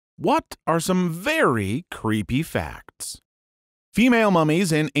What are some very creepy facts? Female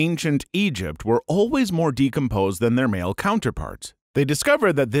mummies in ancient Egypt were always more decomposed than their male counterparts. They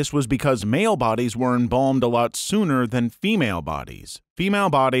discovered that this was because male bodies were embalmed a lot sooner than female bodies. Female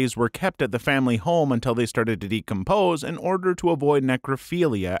bodies were kept at the family home until they started to decompose in order to avoid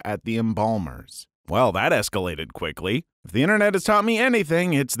necrophilia at the embalmers. Well, that escalated quickly. If the internet has taught me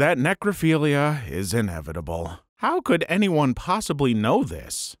anything, it's that necrophilia is inevitable. How could anyone possibly know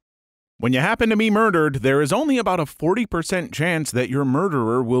this? When you happen to be murdered, there is only about a 40% chance that your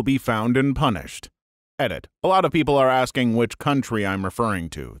murderer will be found and punished. Edit. A lot of people are asking which country I'm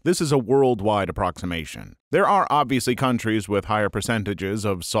referring to. This is a worldwide approximation. There are obviously countries with higher percentages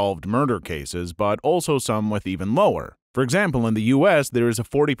of solved murder cases, but also some with even lower. For example, in the US, there is a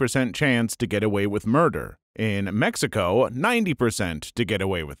 40% chance to get away with murder. In Mexico, 90% to get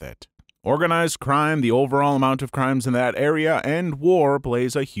away with it. Organized crime, the overall amount of crimes in that area, and war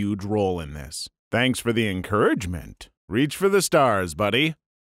plays a huge role in this. Thanks for the encouragement. Reach for the stars, buddy.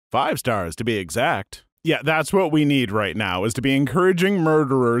 5 stars to be exact. Yeah, that's what we need right now, is to be encouraging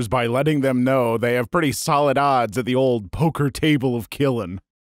murderers by letting them know they have pretty solid odds at the old poker table of killing.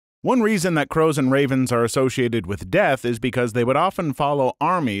 One reason that crows and ravens are associated with death is because they would often follow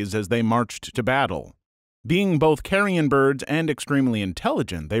armies as they marched to battle. Being both carrion birds and extremely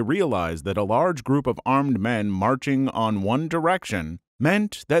intelligent, they realized that a large group of armed men marching on one direction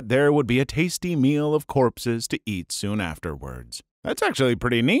meant that there would be a tasty meal of corpses to eat soon afterwards. That's actually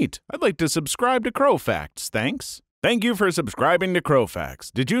pretty neat. I'd like to subscribe to Crow Facts, thanks. Thank you for subscribing to Crow Facts.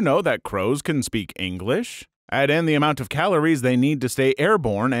 Did you know that crows can speak English? Add in the amount of calories they need to stay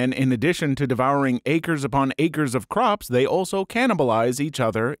airborne, and in addition to devouring acres upon acres of crops, they also cannibalize each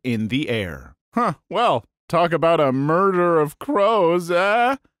other in the air. Huh, well, talk about a murder of crows,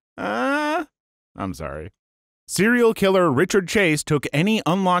 I'm sorry. Serial killer Richard Chase took any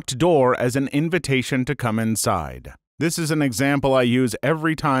unlocked door as an invitation to come inside. This is an example I use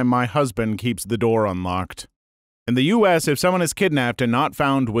every time my husband keeps the door unlocked. In the US, if someone is kidnapped and not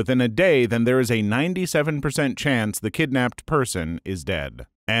found within a day, then there is a 97% chance the kidnapped person is dead.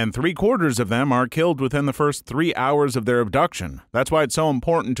 And 3/4 of them are killed within the first 3 hours of their abduction. That's why it's so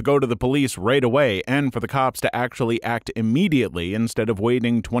important to go to the police right away and for the cops to actually act immediately instead of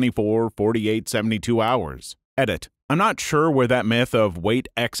waiting 24, 48, 72 hours. Edit. I'm not sure where that myth of wait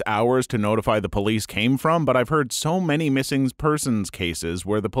X hours to notify the police came from, but I've heard so many missing persons cases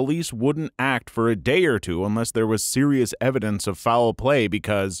where the police wouldn't act for a day or two unless there was serious evidence of foul play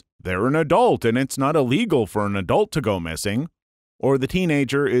because they're an adult and it's not illegal for an adult to go missing, or the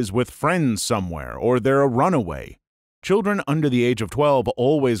teenager is with friends somewhere, or they're a runaway. Children under the age of 12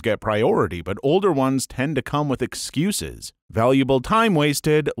 always get priority, but older ones tend to come with excuses. Valuable time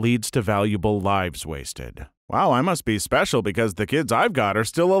wasted leads to valuable lives wasted. Wow, I must be special because the kids I've got are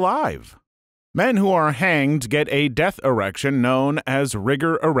still alive. Men who are hanged get a death erection known as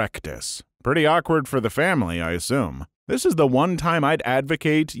rigor erectus. Pretty awkward for the family, I assume. This is the one time I'd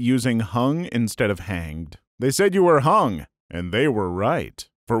advocate using hung instead of hanged. They said you were hung, and they were right.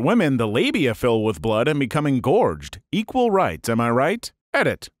 For women, the labia fill with blood and become engorged. Equal rights, am I right?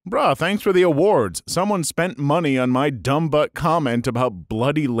 Edit. Bruh, thanks for the awards. Someone spent money on my dumb butt comment about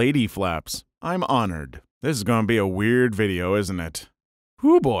bloody lady flaps. I'm honored. This is going to be a weird video, isn't it?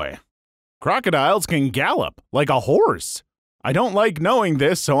 Whoo boy. Crocodiles can gallop like a horse. I don't like knowing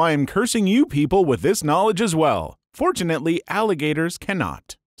this, so I am cursing you people with this knowledge as well. Fortunately, alligators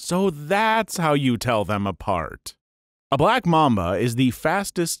cannot. So that's how you tell them apart. A black mamba is the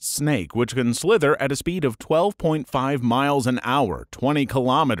fastest snake, which can slither at a speed of 12.5 miles an hour, 20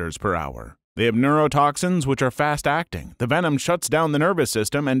 kilometers per hour. They have neurotoxins which are fast-acting. The venom shuts down the nervous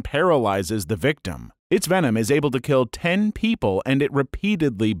system and paralyzes the victim. Its venom is able to kill 10 people and it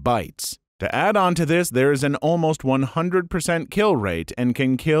repeatedly bites. To add on to this, there is an almost 100% kill rate and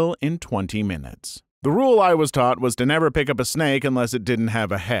can kill in 20 minutes. The rule I was taught was to never pick up a snake unless it didn't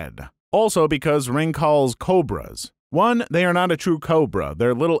have a head. Also because Ring calls cobras. 1, they are not a true cobra.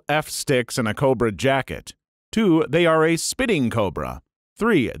 They're little F-sticks in a cobra jacket. 2, they are a spitting cobra.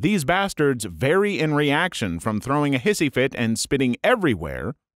 3, these bastards vary in reaction from throwing a hissy fit and spitting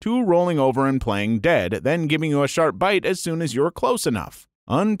everywhere to rolling over and playing dead, then giving you a sharp bite as soon as you're close enough.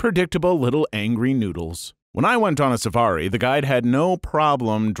 Unpredictable little angry noodles. When I went on a safari, the guide had no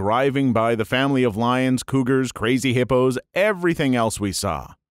problem driving by the family of lions, cougars, crazy hippos, everything else we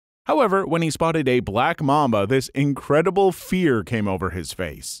saw. However, when he spotted a black mamba, this incredible fear came over his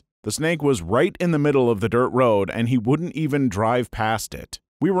face. The snake was right in the middle of the dirt road, and he wouldn't even drive past it.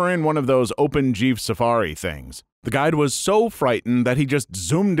 We were in one of those open jeep safari things. The guide was so frightened that he just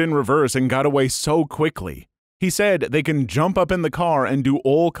zoomed in reverse and got away so quickly. He said they can jump up in the car and do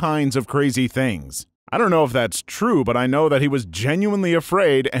all kinds of crazy things. I don't know if that's true, but I know that he was genuinely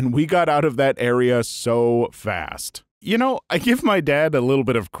afraid, and we got out of that area so fast. You know, I give my dad a little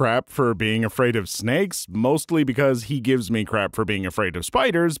bit of crap for being afraid of snakes, mostly because he gives me crap for being afraid of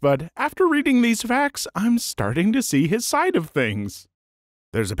spiders, but after reading these facts, I'm starting to see his side of things.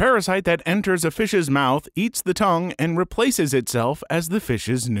 There's a parasite that enters a fish's mouth, eats the tongue, and replaces itself as the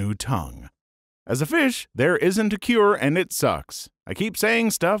fish's new tongue. As a fish, there isn't a cure, and it sucks. I keep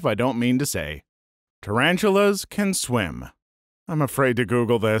saying stuff I don't mean to say. Tarantulas can swim. I'm afraid to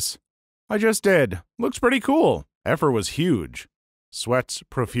Google this. I just did. Looks pretty cool. Effer was huge. Sweats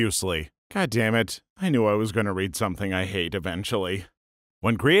profusely. God damn it. I knew I was going to read something I hate eventually.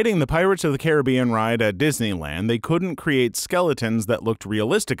 When creating the Pirates of the Caribbean ride at Disneyland, they couldn't create skeletons that looked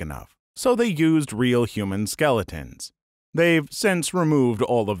realistic enough, so they used real human skeletons. They've since removed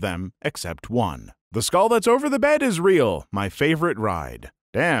all of them except one. The skull that's over the bed is real, my favorite ride.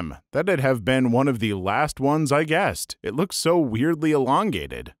 Damn, that'd have been one of the last ones I guessed. It looks so weirdly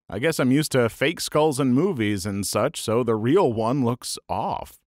elongated. I guess I'm used to fake skulls in movies and such, so the real one looks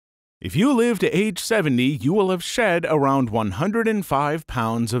off. If you live to age 70, you will have shed around 105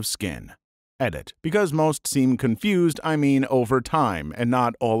 pounds of skin. Edit. Because most seem confused, I mean over time and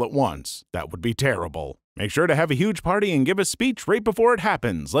not all at once. That would be terrible. Make sure to have a huge party and give a speech right before it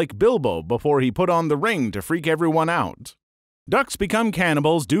happens, like Bilbo before he put on the ring to freak everyone out. Ducks become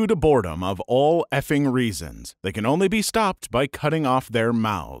cannibals due to boredom of all effing reasons. They can only be stopped by cutting off their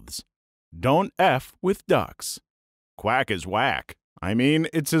mouths. Don't F with ducks. Quack is whack. I mean,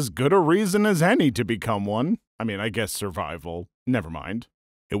 it's as good a reason as any to become one. I guess survival. Never mind.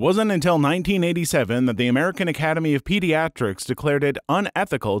 It wasn't until 1987 that the American Academy of Pediatrics declared it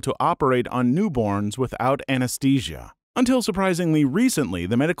unethical to operate on newborns without anesthesia. Until surprisingly recently,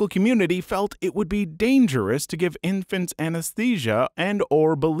 the medical community felt it would be dangerous to give infants anesthesia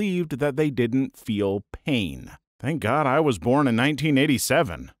and/or believed that they didn't feel pain. Thank God I was born in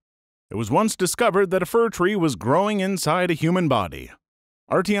 1987. It was once discovered that a fir tree was growing inside a human body.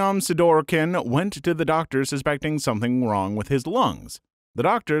 Artyom Sidorkin went to the doctor suspecting something wrong with his lungs. The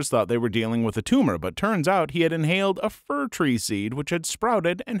doctors thought they were dealing with a tumor, but turns out he had inhaled a fir tree seed which had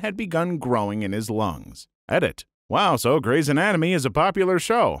sprouted and had begun growing in his lungs. Edit. Wow, so Grey's Anatomy is a popular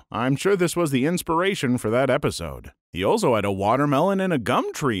show. I'm sure this was the inspiration for that episode. He also had a watermelon and a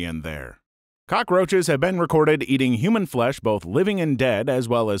gum tree in there. Cockroaches have been recorded eating human flesh, both living and dead, as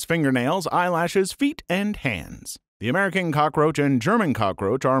well as fingernails, eyelashes, feet, and hands. The American cockroach and German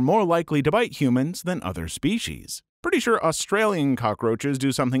cockroach are more likely to bite humans than other species. Pretty sure Australian cockroaches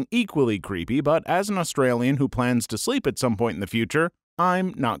do something equally creepy, but as an Australian who plans to sleep at some point in the future,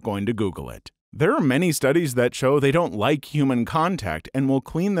 I'm not going to Google it. There are many studies that show they don't like human contact and will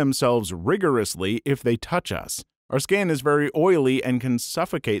clean themselves rigorously if they touch us. Our skin is very oily and can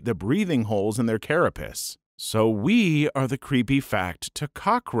suffocate the breathing holes in their carapace. So we are the creepy fact to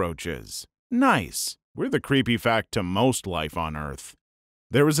cockroaches. Nice. We're the creepy fact to most life on Earth.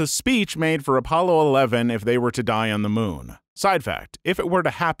 There was a speech made for Apollo 11 if they were to die on the moon. Side fact, if it were to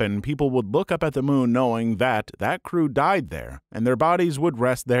happen, people would look up at the moon knowing that that crew died there, and their bodies would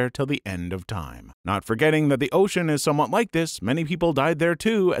rest there till the end of time. Not forgetting that the ocean is somewhat like this, many people died there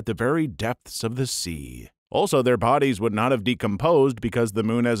too at the very depths of the sea. Also, their bodies would not have decomposed because the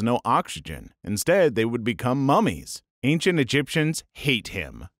moon has no oxygen. Instead, they would become mummies. Ancient Egyptians hate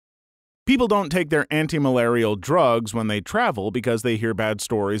him. People don't take their anti-malarial drugs when they travel because they hear bad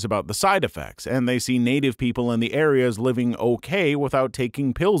stories about the side effects, and they see native people in the areas living okay without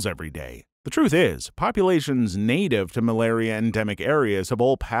taking pills every day. The truth is, populations native to malaria endemic areas have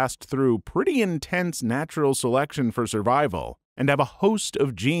all passed through pretty intense natural selection for survival, and have a host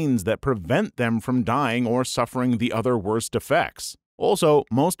of genes that prevent them from dying or suffering the other worst effects. Also,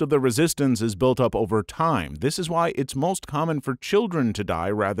 most of the resistance is built up over time. This is why it's most common for children to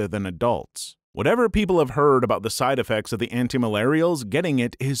die rather than adults. Whatever people have heard about the side effects of the antimalarials, getting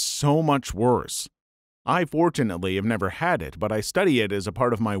it is so much worse. I fortunately have never had it, but I study it as a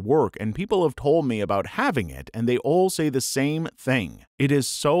part of my work, and people have told me about having it, and they all say the same thing. It is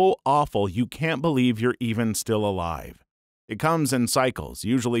so awful you can't believe you're even still alive. It comes in cycles,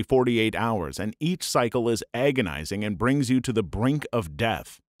 usually 48 hours, and each cycle is agonizing and brings you to the brink of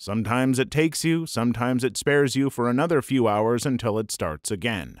death. Sometimes it takes you, sometimes it spares you for another few hours until it starts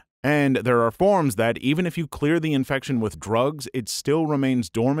again. And there are forms that, even if you clear the infection with drugs, it still remains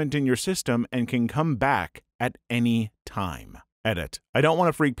dormant in your system and can come back at any time. Edit. I don't want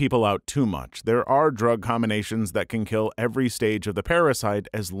to freak people out too much. There are drug combinations that can kill every stage of the parasite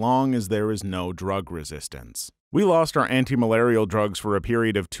as long as there is no drug resistance. We lost our anti-malarial drugs for a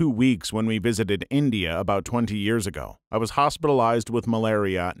period of 2 weeks when we visited India about 20 years ago. I was hospitalized with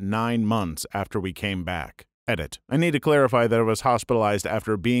malaria 9 months after we came back. Edit. I need to clarify that I was hospitalized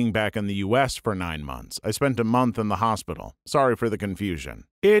after being back in the US for 9 months. I spent a month in the hospital. Sorry for the confusion.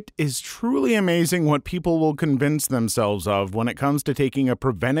 It is truly amazing what people will convince themselves of when it comes to taking a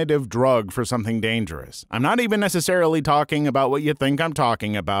preventative drug for something dangerous. I'm not even necessarily talking about what you think I'm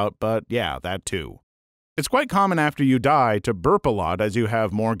talking about, but yeah, that too. It's quite common after you die to burp a lot as you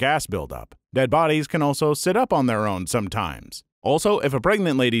have more gas buildup. Dead bodies can also sit up on their own sometimes. Also, if a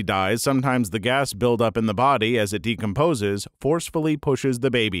pregnant lady dies, sometimes the gas buildup in the body as it decomposes forcefully pushes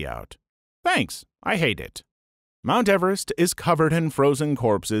the baby out. Thanks, I hate it. Mount Everest is covered in frozen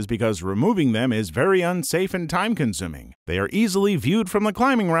corpses because removing them is very unsafe and time-consuming. They are easily viewed from the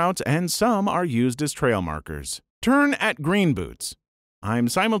climbing routes, and some are used as trail markers. Turn at green boots. I'm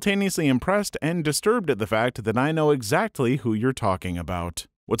simultaneously impressed and disturbed at the fact that I know exactly who you're talking about.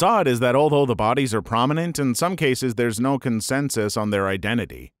 What's odd is that although the bodies are prominent, in some cases there's no consensus on their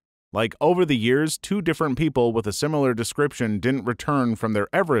identity. Like, over the years, 2 different people with a similar description didn't return from their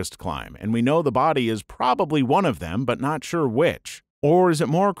Everest climb, and we know the body is probably one of them, but not sure which. Or is it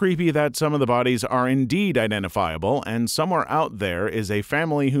more creepy that some of the bodies are indeed identifiable, and somewhere out there is a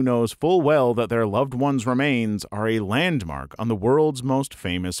family who knows full well that their loved one's remains are a landmark on the world's most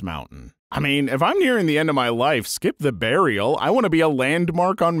famous mountain? I mean, if I'm nearing the end of my life, skip the burial. I want to be a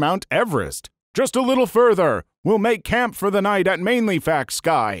landmark on Mount Everest. Just a little further. We'll make camp for the night at Mainly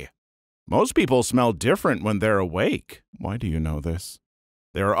Sky. Most people smell different when they're awake. Why do you know this?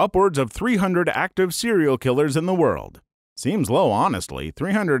 There are upwards of 300 active serial killers in the world. Seems low, honestly.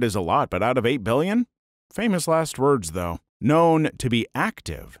 300 is a lot, but out of 8 billion? Famous last words, though. Known to be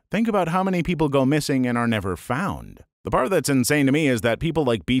active. Think about how many people go missing and are never found. The part that's insane to me is that people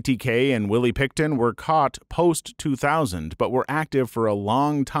like BTK and Willie Pickton were caught post-2000, but were active for a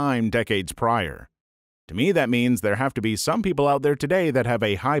long time decades prior. To me, that means there have to be some people out there today that have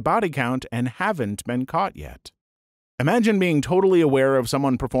a high body count and haven't been caught yet. Imagine being totally aware of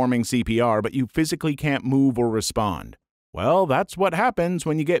someone performing CPR, but you physically can't move or respond. Well, that's what happens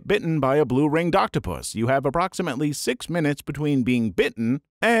when you get bitten by a blue-ringed octopus. You have approximately 6 minutes between being bitten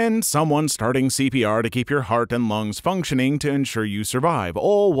and someone starting CPR to keep your heart and lungs functioning to ensure you survive,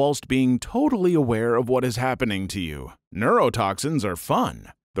 all whilst being totally aware of what is happening to you. Neurotoxins are fun.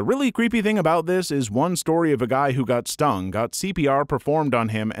 The really creepy thing about this is one story of a guy who got stung, got CPR performed on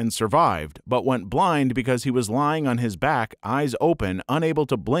him and survived, but went blind because he was lying on his back, eyes open, unable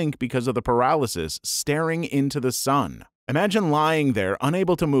to blink because of the paralysis, staring into the sun. Imagine lying there,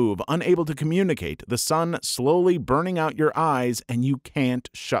 unable to move, unable to communicate, the sun slowly burning out your eyes, and you can't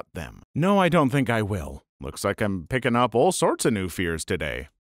shut them. No, I don't think I will. Looks like I'm picking up all sorts of new fears today.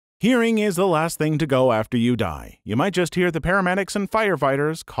 Hearing is the last thing to go after you die. You might just hear the paramedics and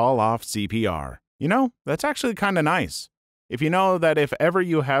firefighters call off CPR. You know, that's actually kind of nice. If you know that if ever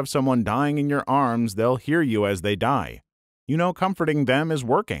you have someone dying in your arms, they'll hear you as they die. You know comforting them is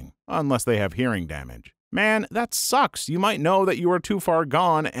working, unless they have hearing damage. Man, that sucks. You might know that you are too far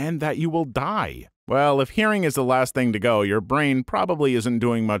gone and that you will die. Well, if hearing is the last thing to go, your brain probably isn't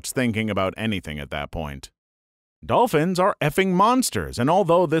doing much thinking about anything at that point. Dolphins are effing monsters, and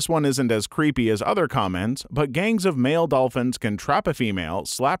although this one isn't as creepy as other comments, but gangs of male dolphins can trap a female,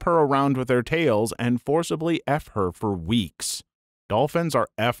 slap her around with their tails, and forcibly F her for weeks. Dolphins are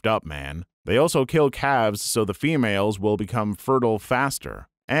effed up, man. They also kill calves so the females will become fertile faster.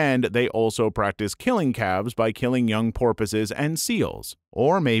 And they also practice killing calves by killing young porpoises and seals.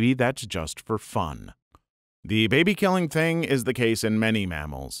 Or maybe that's just for fun. The baby killing thing is the case in many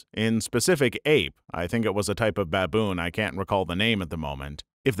mammals. In specific ape, I think it was a type of baboon, I can't recall the name at the moment.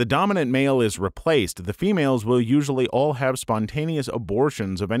 If the dominant male is replaced, the females will usually all have spontaneous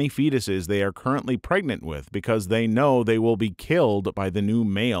abortions of any fetuses they are currently pregnant with because they know they will be killed by the new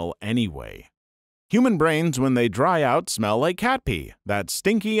male anyway. Human brains, when they dry out, smell like cat pee, that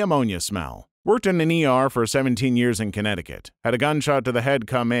stinky ammonia smell. Worked in an ER for 17 years in Connecticut. Had a gunshot to the head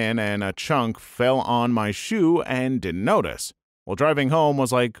come in and a chunk fell on my shoe and didn't notice. While driving home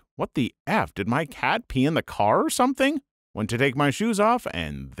was like, what the F, did my cat pee in the car or something? Went to take my shoes off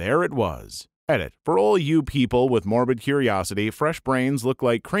and there it was. Edit. For all you people with morbid curiosity, fresh brains look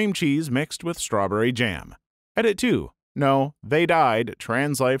like cream cheese mixed with strawberry jam. Edit 2. No, they died,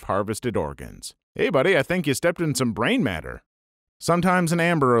 trans life harvested organs. Hey buddy, I think you stepped in some brain matter. Sometimes an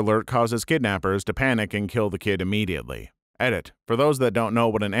Amber Alert causes kidnappers to panic and kill the kid immediately. Edit. For those that don't know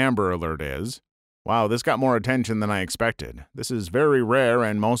what an Amber Alert is, Wow, this got more attention than I expected. This is very rare,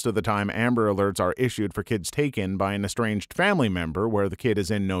 and most of the time Amber Alerts are issued for kids taken by an estranged family member where the kid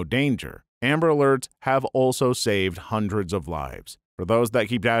is in no danger. Amber Alerts have also saved hundreds of lives. For those that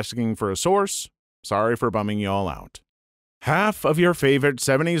keep asking for a source, sorry for bumming you all out. Half of your favorite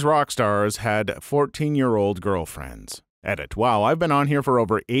 70s rock stars had 14-year-old girlfriends. Edit. Wow, I've been on here for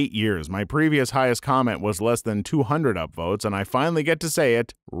over 8 years. My previous highest comment was less than 200 upvotes, and I finally get to say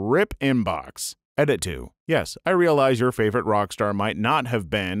it. RIP inbox. Edit 2. Yes, I realize your favorite rock star might not have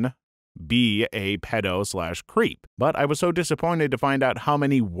been a pedo/creep, but I was so disappointed to find out how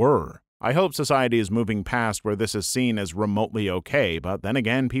many were. I hope society is moving past where this is seen as remotely okay, but then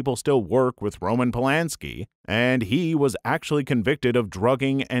again, people still work with Roman Polanski, and he was actually convicted of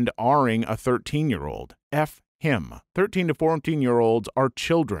drugging and R-ing a 13-year-old. F him. 13 to 14-year-olds are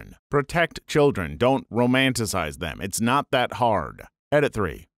children. Protect children. Don't romanticize them. It's not that hard. Edit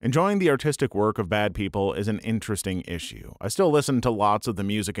 3. Enjoying the artistic work of bad people is an interesting issue. I still listen to lots of the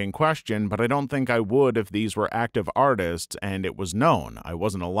music in question, but I don't think I would if these were active artists and it was known. I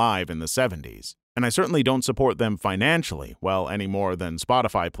wasn't alive in the 70s. And I certainly don't support them financially, well, any more than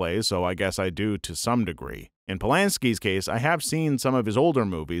Spotify plays, so I guess I do to some degree. In Polanski's case, I have seen some of his older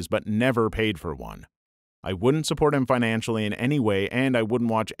movies, but never paid for one. I wouldn't support him financially in any way, and I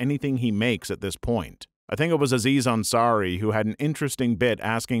wouldn't watch anything he makes at this point. I think it was Aziz Ansari who had an interesting bit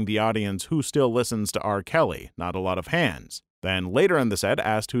asking the audience who still listens to R. Kelly, not a lot of hands. Then later in the set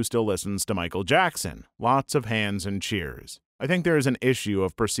asked who still listens to Michael Jackson, lots of hands and cheers. I think there is an issue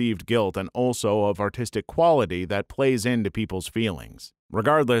of perceived guilt and also of artistic quality that plays into people's feelings.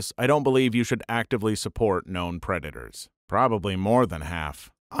 Regardless, I don't believe you should actively support known predators. Probably more than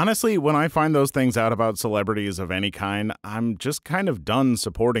half. Honestly, when I find those things out about celebrities of any kind, I'm just kind of done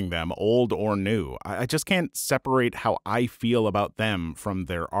supporting them, old or new. I just can't separate how I feel about them from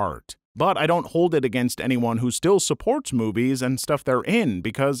their art. But I don't hold it against anyone who still supports movies and stuff they're in,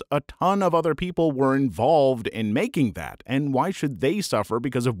 because a ton of other people were involved in making that, and why should they suffer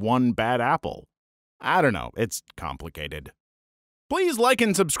because of one bad apple? I don't know, it's complicated. Please like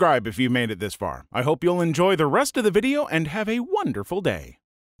and subscribe if you've made it this far. I hope you'll enjoy the rest of the video and have a wonderful day.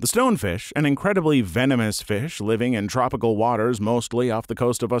 The stonefish, an incredibly venomous fish living in tropical waters mostly off the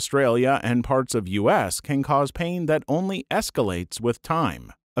coast of Australia and parts of US, can cause pain that only escalates with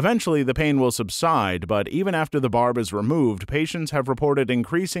time. Eventually, the pain will subside, but even after the barb is removed, patients have reported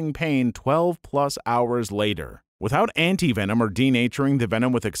increasing pain 12+ hours later. Without antivenom or denaturing the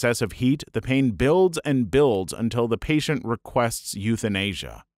venom with excessive heat, the pain builds and builds until the patient requests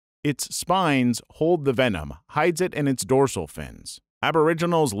euthanasia. Its spines hold the venom, hides it in its dorsal fins.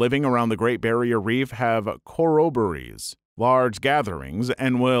 Aboriginals living around the Great Barrier Reef have corroborees, large gatherings,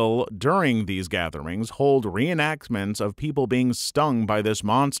 and will, during these gatherings, hold reenactments of people being stung by this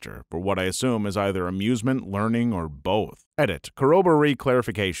monster, for what I assume is either amusement, learning, or both. Edit. Corroboree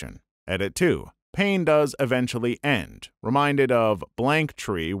clarification. Edit 2. Pain does eventually end. Reminded of blank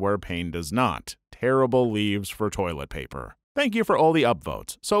tree where pain does not. Terrible leaves for toilet paper. Thank you for all the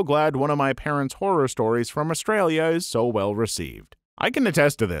upvotes. So glad one of my parents' horror stories from Australia is so well received. I can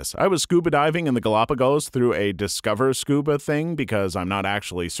attest to this. I was scuba diving in the Galapagos through a Discover Scuba thing because I'm not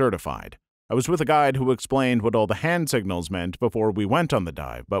actually certified. I was with a guide who explained what all the hand signals meant before we went on the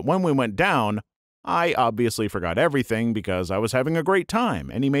dive, but when we went down, I obviously forgot everything because I was having a great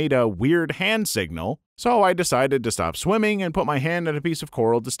time, and he made a weird hand signal, so I decided to stop swimming and put my hand on a piece of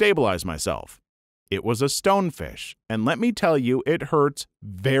coral to stabilize myself. It was a stonefish, and let me tell you, it hurts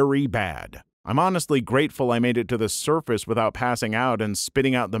very bad. I'm honestly grateful I made it to the surface without passing out and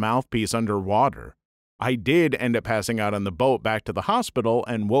spitting out the mouthpiece underwater. I did end up passing out on the boat back to the hospital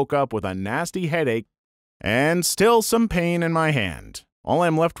and woke up with a nasty headache and still some pain in my hand. All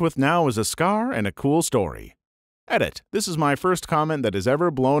I'm left with now is a scar and a cool story. Edit. This is my first comment that has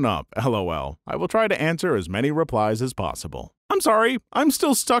ever blown up, LOL. I will try to answer as many replies as possible. I'm sorry, I'm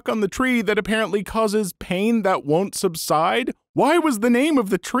still stuck on the tree that apparently causes pain that won't subside. Why was the name of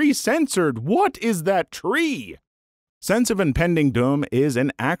the tree censored? What is that tree? Sense of impending doom is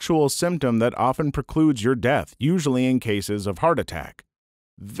an actual symptom that often precludes your death, usually in cases of heart attack.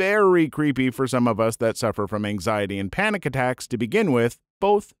 Very creepy for some of us that suffer from anxiety and panic attacks to begin with.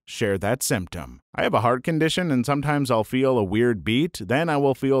 Both share that symptom. I have a heart condition and sometimes I'll feel a weird beat, then I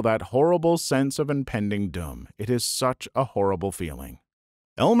will feel that horrible sense of impending doom. It is such a horrible feeling.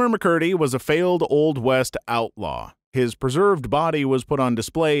 Elmer McCurdy was a failed Old West outlaw. His preserved body was put on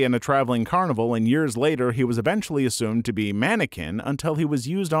display in a traveling carnival, and years later he was eventually assumed to be mannequin until he was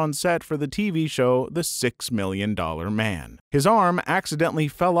used on set for the TV show The $6 Million Man. His arm accidentally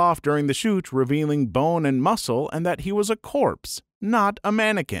fell off during the shoot, revealing bone and muscle, and that he was a corpse, not a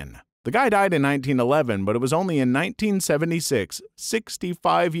mannequin. The guy died in 1911, but it was only in 1976,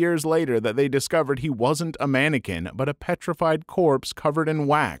 65 years later, that they discovered he wasn't a mannequin, but a petrified corpse covered in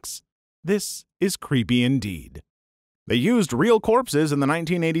wax. This is creepy indeed. They used real corpses in the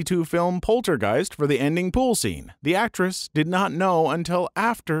 1982 film Poltergeist for the ending pool scene. The actress did not know until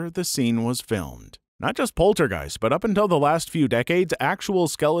after the scene was filmed. Not just Poltergeist, but up until the last few decades, actual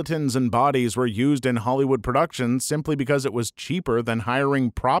skeletons and bodies were used in Hollywood productions simply because it was cheaper than hiring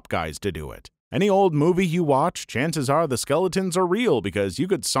prop guys to do it. Any old movie you watch, chances are the skeletons are real because you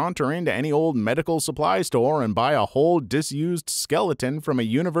could saunter into any old medical supply store and buy a whole disused skeleton from a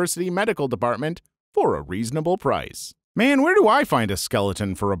university medical department for a reasonable price. Man, where do I find a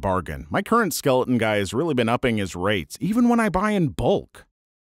skeleton for a bargain? My current skeleton guy has really been upping his rates, even when I buy in bulk.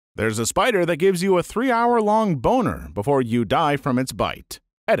 There's a spider that gives you a 3-hour-long boner before you die from its bite.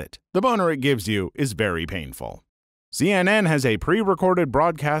 Edit. The boner it gives you is very painful. CNN has a pre-recorded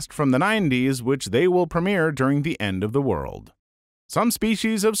broadcast from the 90s which they will premiere during the end of the world. Some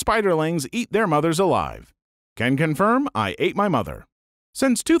species of spiderlings eat their mothers alive. Can confirm I ate my mother.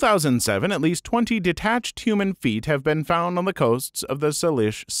 Since 2007, at least 20 detached human feet have been found on the coasts of the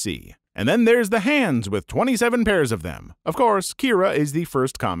Salish Sea. And then there's the hands with 27 pairs of them. Of course, Kira is the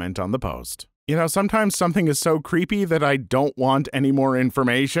first comment on the post. You know, sometimes something is so creepy that I don't want any more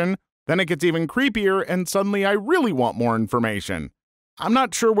information. Then it gets even creepier and suddenly I really want more information. I'm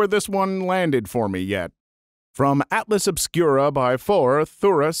not sure where this one landed for me yet. From Atlas Obscura by Thor,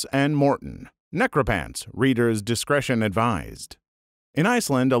 Thuras, and Morton. Necropants, reader's discretion advised. In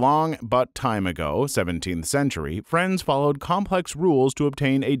Iceland, a long but time ago, 17th century, friends followed complex rules to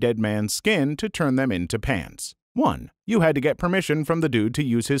obtain a dead man's skin to turn them into pants. 1. You had to get permission from the dude to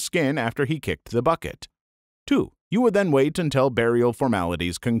use his skin after he kicked the bucket. 2. You would then wait until burial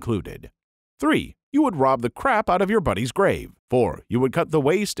formalities concluded. 3. You would rob the crap out of your buddy's grave. 4. You would cut the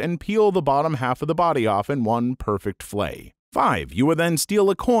waist and peel the bottom half of the body off in one perfect flay. 5. You would then steal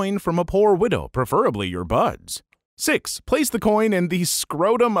a coin from a poor widow, preferably your bud's. 6. Place the coin in the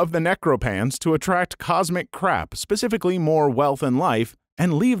scrotum of the necropants to attract cosmic crap, specifically more wealth in life,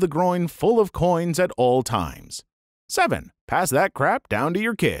 and leave the groin full of coins at all times. 7. Pass that crap down to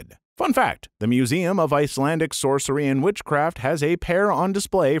your kid. Fun fact, the Museum of Icelandic Sorcery and Witchcraft has a pair on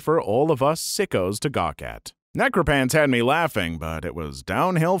display for all of us sickos to gawk at. Necropants had me laughing, but it was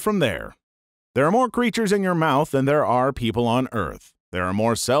downhill from there. There are more creatures in your mouth than there are people on Earth. There are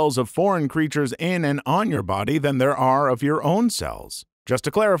more cells of foreign creatures in and on your body than there are of your own cells. Just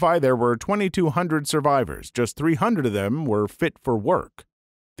to clarify, there were 2,200 survivors. Just 300 of them were fit for work.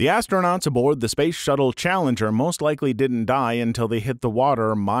 The astronauts aboard the Space Shuttle Challenger most likely didn't die until they hit the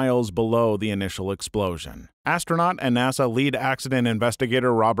water miles below the initial explosion. Astronaut and NASA lead accident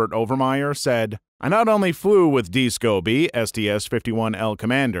investigator Robert Overmyer said, "I not only flew with D. Scobie, STS-51L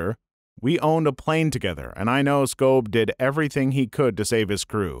Commander, we owned a plane together, and I know Scobe did everything he could to save his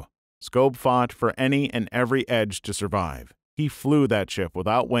crew. Scobe fought for any and every edge to survive. He flew that ship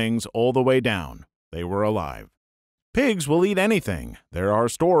without wings all the way down. They were alive." Pigs will eat anything. There are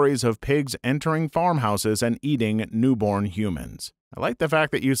stories of pigs entering farmhouses and eating newborn humans. I like the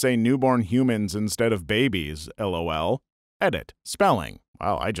fact that you say newborn humans instead of babies, LOL. Edit. Spelling.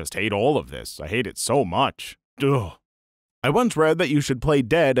 Wow, I just hate all of this. I hate it so much. Ugh. I once read that you should play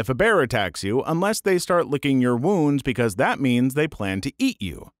dead if a bear attacks you unless they start licking your wounds because that means they plan to eat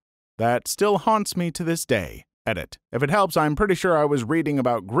you. That still haunts me to this day. Edit. If it helps, I'm pretty sure I was reading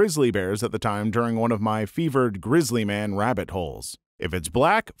about grizzly bears at the time during one of my fevered grizzly man rabbit holes. If it's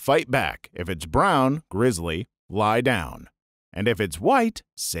black, fight back. If it's brown, grizzly, lie down. And if it's white,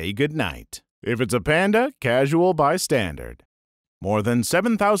 say goodnight. If it's a panda, casual bystander. More than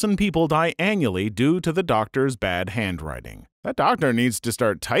 7,000 people die annually due to the doctor's bad handwriting. That doctor needs to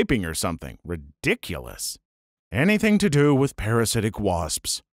start typing or something. Ridiculous. Anything to do with parasitic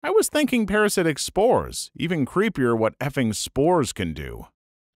wasps. I was thinking parasitic spores. Even creepier what effing spores can do.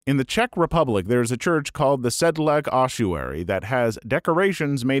 In the Czech Republic, there's a church called the Sedlec Ossuary that has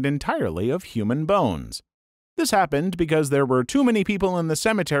decorations made entirely of human bones. This happened because there were too many people in the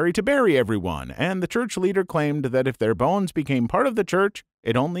cemetery to bury everyone, and the church leader claimed that if their bones became part of the church,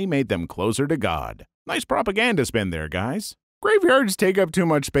 it only made them closer to God. Nice propaganda spin there, guys. Graveyards take up too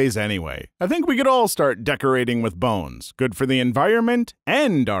much space anyway. I think we could all start decorating with bones. Good for the environment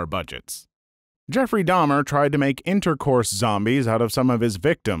and our budgets. Jeffrey Dahmer tried to make intercourse zombies out of some of his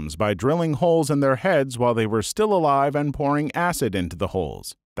victims by drilling holes in their heads while they were still alive and pouring acid into the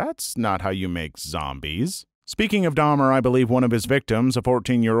holes. That's not how you make zombies. Speaking of Dahmer, I believe one of his victims, a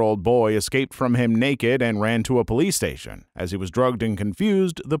 14-year-old boy, escaped from him naked and ran to a police station. As he was drugged and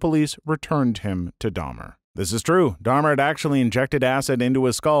confused, the police returned him to Dahmer. This is true. Dahmer had actually injected acid into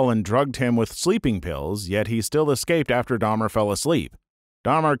his skull and drugged him with sleeping pills, yet he still escaped after Dahmer fell asleep.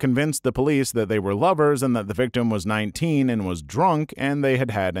 Dahmer convinced the police that they were lovers and that the victim was 19 and was drunk and they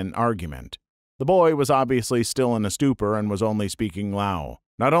had had an argument. The boy was obviously still in a stupor and was only speaking Lao.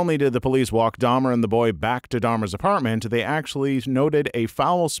 Not only did the police walk Dahmer and the boy back to Dahmer's apartment, they actually noted a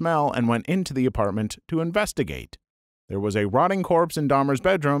foul smell and went into the apartment to investigate. There was a rotting corpse in Dahmer's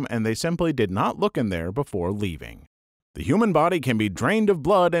bedroom, and they simply did not look in there before leaving. The human body can be drained of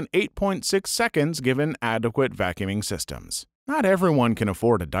blood in 8.6 seconds given adequate vacuuming systems. Not everyone can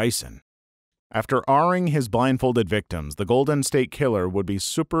afford a Dyson. After R-ing his blindfolded victims, the Golden State Killer would be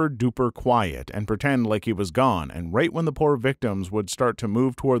super duper quiet and pretend like he was gone, and right when the poor victims would start to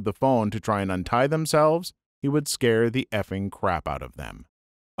move toward the phone to try and untie themselves, he would scare the effing crap out of them.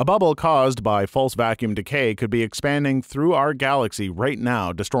 A bubble caused by false vacuum decay could be expanding through our galaxy right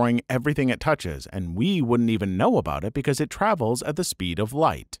now, destroying everything it touches, and we wouldn't even know about it because it travels at the speed of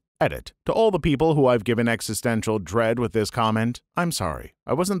light. Edit. To all the people who I've given existential dread with this comment, I'm sorry.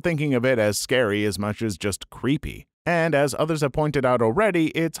 I wasn't thinking of it as scary as much as just creepy. And as others have pointed out already,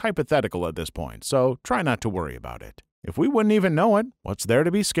 it's hypothetical at this point, so try not to worry about it. If we wouldn't even know it, what's there to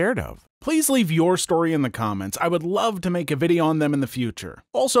be scared of? Please leave your story in the comments. I would love to make a video on them in the future.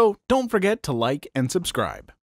 Also, don't forget to like and subscribe.